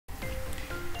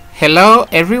Hello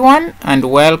everyone and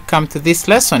welcome to this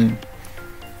lesson.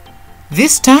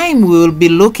 This time we will be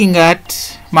looking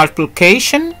at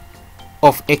multiplication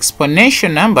of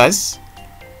exponential numbers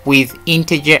with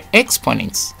integer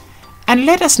exponents. And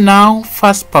let us now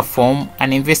first perform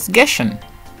an investigation.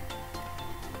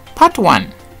 Part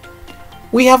 1.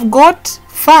 We have got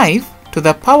 5 to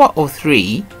the power of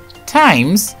 3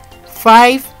 times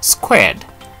 5 squared.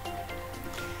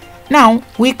 Now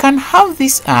we can have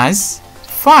this as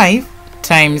 5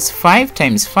 times 5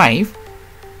 times 5,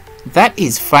 that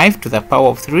is 5 to the power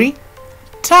of 3,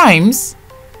 times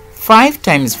 5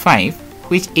 times 5,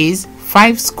 which is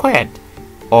 5 squared,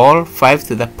 or 5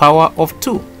 to the power of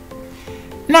 2.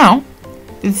 Now,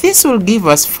 this will give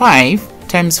us 5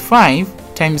 times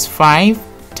 5 times 5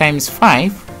 times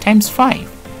 5 times 5,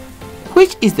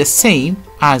 which is the same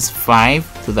as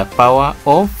 5 to the power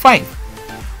of 5.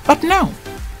 But now,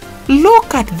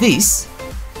 look at this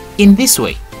in this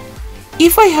way.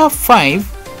 If I have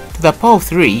 5 to the power of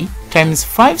 3 times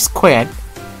 5 squared,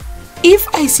 if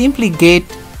I simply get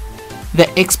the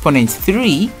exponent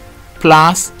 3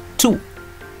 plus 2,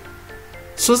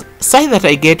 so say that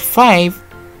I get 5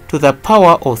 to the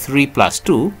power of 3 plus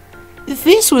 2,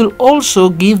 this will also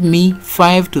give me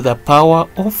 5 to the power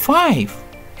of 5.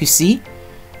 You see,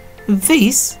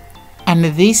 this and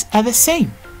this are the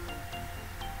same.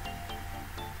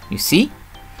 You see?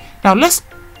 Now let's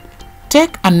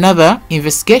take another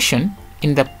investigation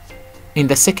in the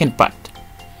second part.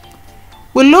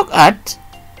 We'll look at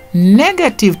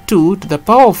negative 2 to the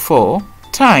power of 4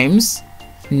 times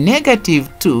negative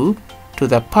 2 to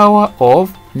the power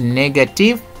of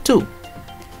negative 2.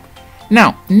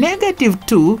 Now, negative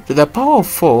 2 to the power of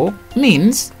 4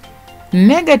 means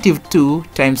negative 2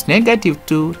 times negative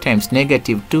 2 times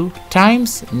negative 2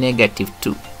 times negative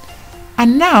 2.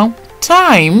 And now,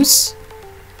 times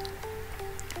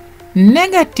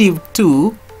negative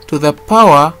 2 to the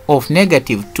power of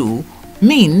negative 2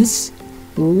 means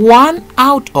 1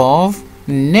 out of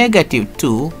negative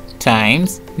 2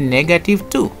 times negative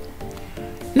 2.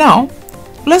 Now,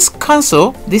 let's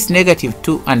cancel this negative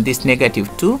 2 and this negative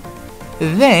 2,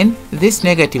 then this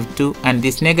negative 2 and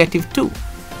this negative 2.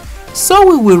 So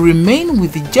we will remain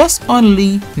with just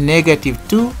only negative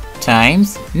 2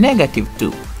 times negative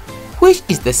 2, which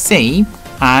is the same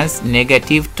as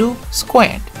negative 2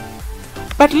 squared.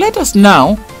 But let us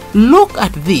now look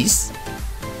at this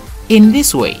in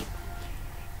this way.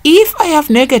 If I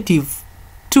have negative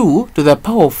 2 to the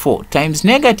power of 4 times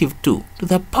negative 2 to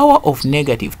the power of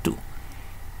negative 2,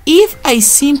 if I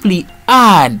simply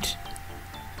add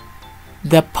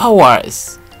the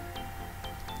powers,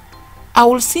 I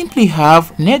will simply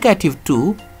have negative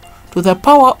 2 to the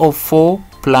power of 4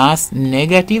 plus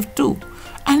negative 2.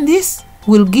 And this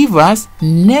will give us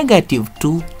negative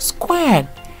 2 squared,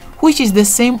 which is the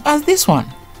same as this one.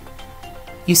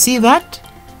 You see that?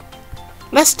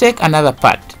 Let's take another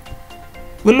part.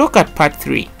 We'll look at part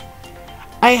 3.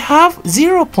 I have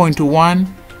 0.1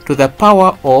 to the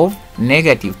power of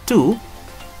negative 2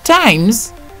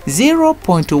 times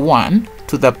 0.1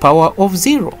 to the power of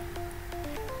 0.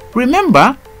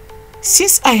 Remember,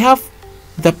 since I have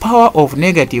the power of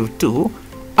negative 2,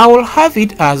 I will have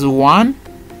it as 1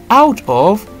 out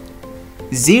of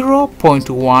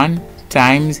 0.1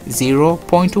 times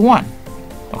 0.1,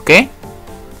 okay?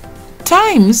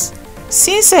 Times,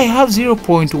 since I have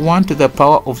 0.1 to the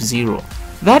power of 0,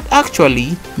 that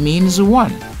actually means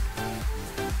 1.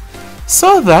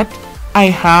 So that I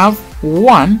have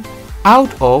 1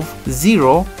 out of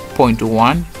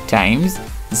 0.1 times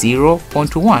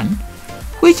 0.1,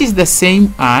 which is the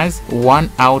same as 1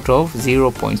 out of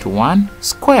 0.1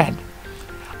 squared.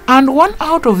 And 1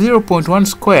 out of 0.1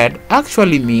 squared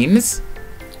actually means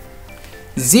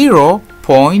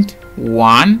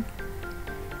 0.1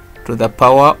 to the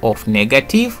power of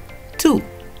negative 2.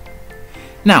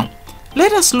 Now,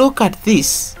 let us look at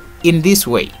this in this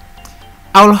way.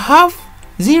 I will have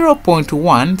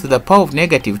 0.1 to the power of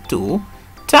negative 2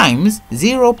 times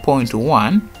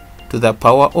 0.1 to the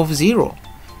power of 0,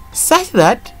 such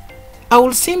that I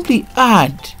will simply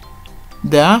add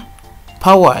the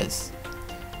powers.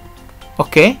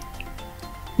 Okay?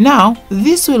 Now,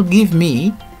 this will give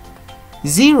me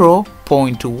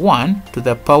 0.1 to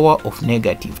the power of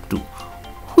negative 2,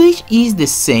 which is the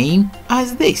same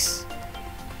as this.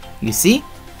 You see?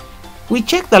 We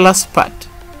check the last part.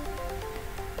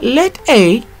 Let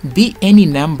a be any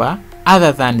number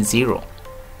other than 0.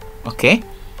 Okay?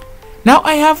 Now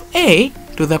I have a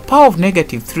to the power of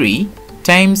negative 3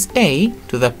 times a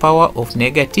to the power of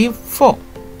negative 4.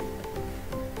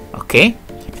 Okay?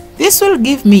 This will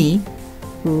give me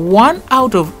 1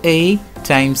 out of a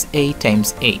times a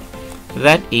times a.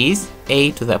 that is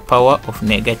a to the power of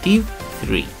negative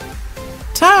 3,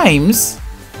 times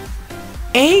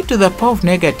a to the power of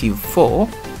negative 4.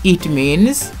 It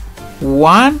means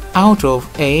 1 out of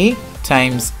a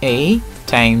times a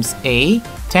times a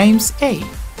times a.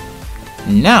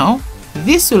 Now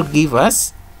this will give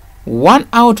us 1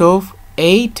 out of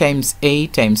a times a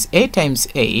times a times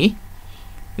a,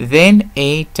 then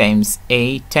a times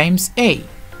a times a.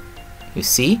 You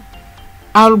see,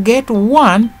 I'll get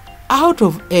 1 out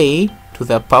of a to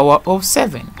the power of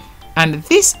 7, and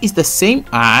this is the same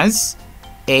as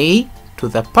a to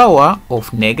the power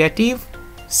of negative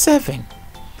 7.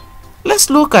 Let's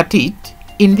look at it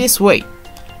in this way.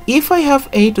 If I have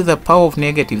a to the power of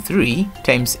negative 3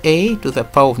 times a to the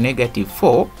power of negative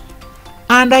 4,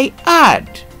 and I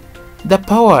add the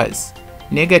powers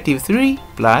negative 3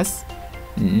 plus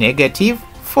negative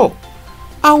 4,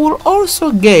 I will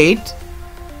also get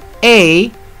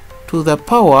a to the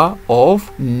power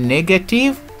of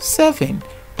negative 7,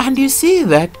 and you see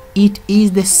that it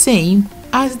is the same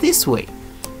as this way.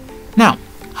 Now,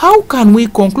 how can we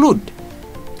conclude?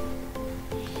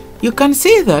 You can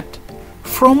see that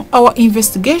from our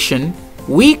investigation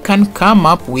we can come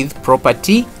up with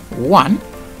property 1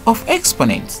 of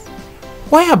exponents,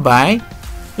 whereby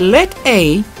let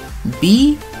a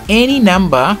be any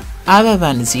number other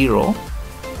than 0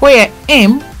 where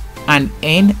m and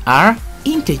n are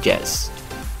integers.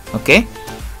 Okay,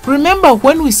 remember,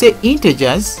 when we say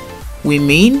integers, we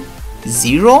mean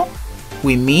 0,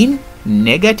 we mean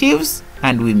negatives,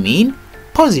 and we mean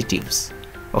positives.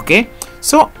 Okay,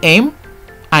 so m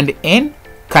and n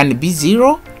can be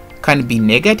 0, can be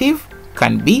negative,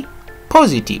 can be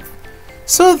positive.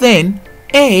 So then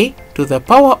a to the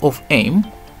power of m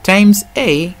times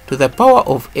a to the power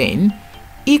of n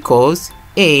equals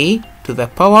a to the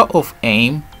power of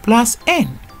m plus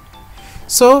n.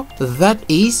 So that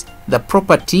is the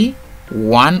property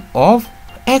 1 of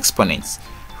exponents.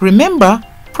 Remember,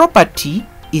 property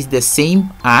is the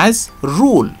same as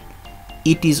rule.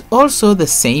 It is also the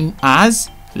same as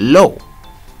law.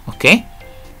 Okay,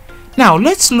 now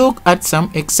let's look at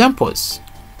some examples.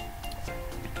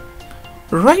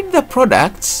 Write the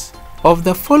products of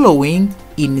the following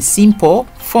in simple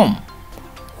form,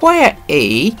 where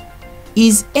a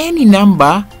is any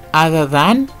number other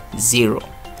than 0.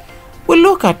 We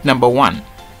look at number 1.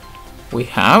 We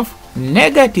have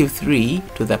negative 3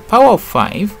 to the power of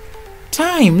 5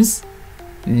 times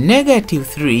negative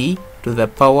 3 to the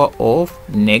power of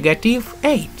negative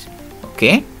 8.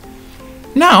 Okay,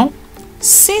 now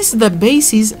since the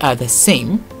bases are the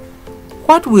same,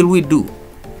 what will we do?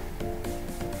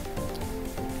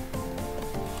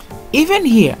 Even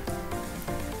here,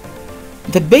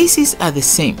 the bases are the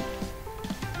same.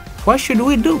 What should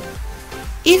we do?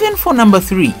 Even for number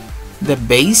 3, the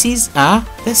bases are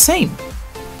the same.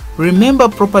 Remember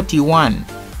property 1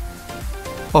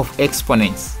 of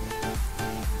exponents.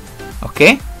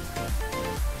 Okay,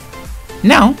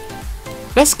 now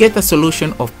let's get the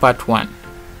solution of part 1.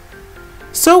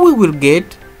 So we will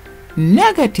get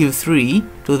negative 3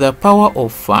 to the power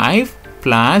of 5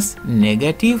 plus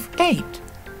negative 8.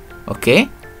 Okay,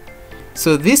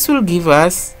 so this will give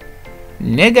us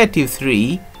negative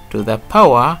 3 to the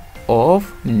power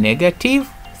of negative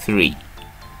 3.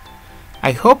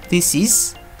 I hope this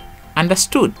is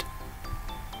understood.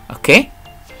 Okay,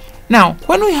 now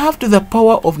when we have to the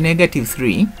power of negative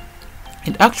 3,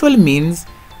 it actually means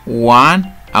 1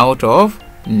 out of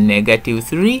negative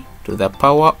 3 to the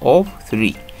power of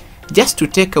 3. Just to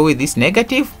take away this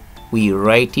negative, we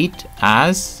write it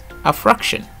as a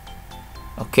fraction.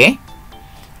 Okay,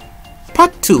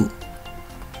 part 2.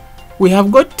 We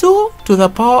have got 2 to the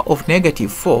power of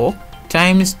negative 4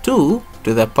 times 2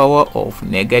 to the power of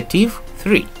negative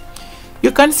 3.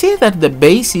 You can see that the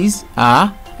bases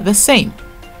are the same.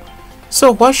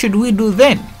 So what should we do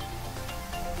then?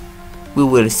 We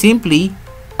will simply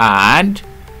add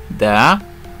the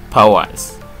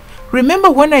powers. Remember,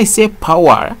 when I say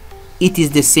power, it is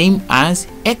the same as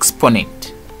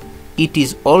exponent. It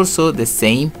is also the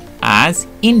same as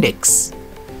index.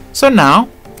 So now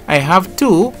I have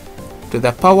 2 to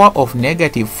the power of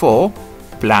negative 4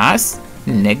 plus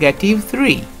negative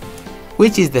 3,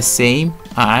 which is the same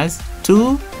as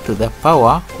 2 to the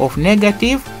power of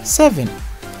negative 7.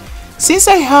 Since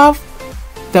I have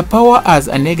the power as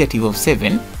a negative of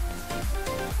 7,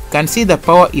 can see the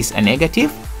power is a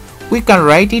negative, we can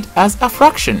write it as a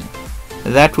fraction.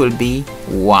 That will be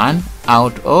 1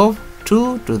 out of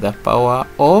 2 to the power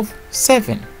of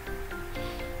 7.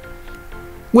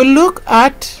 We'll look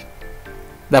at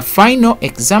the final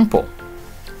example.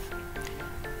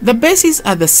 The bases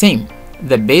are the same.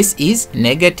 The base is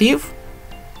negative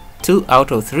 2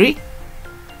 out of 3,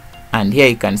 and here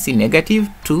you can see negative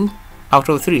 2 out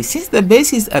of 3. Since the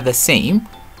bases are the same,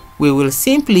 we will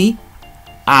simply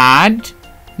add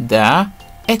the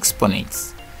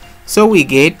exponents. So we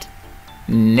get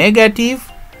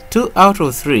negative 2 out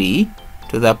of 3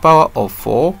 to the power of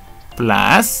 4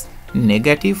 plus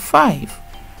negative 5.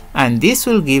 And this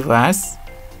will give us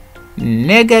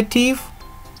negative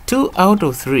 2 out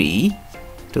of 3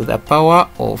 to the power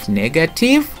of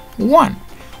negative 1.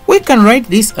 We can write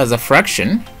this as a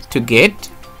fraction to get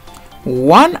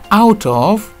 1 out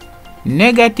of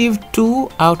negative 2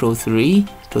 out of 3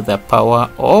 to the power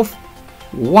of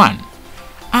 1.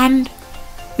 And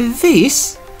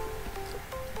this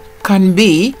can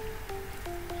be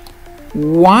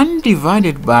 1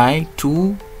 divided by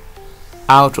 2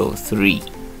 out of 3,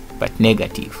 but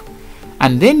negative.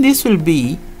 And then this will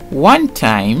be 1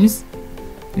 times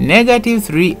negative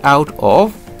 3 out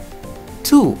of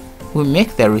 2. We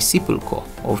make the reciprocal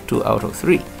of 2 out of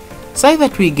 3, so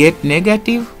that we get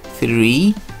negative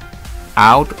 3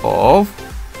 out of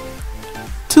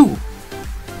 2.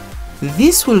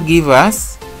 This will give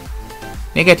us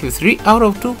negative 3 out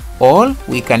of 2, or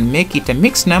we can make it a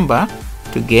mixed number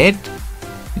to get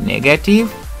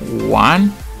negative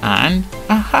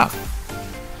 1.5.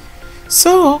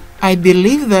 So I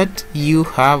believe that you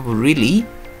have really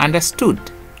understood.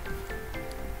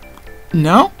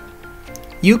 Now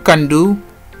you can do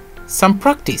some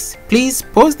practice. Please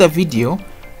pause the video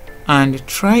and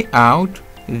try out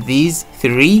these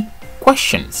 3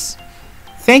 questions.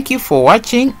 Thank you for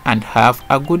watching and have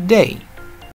a good day.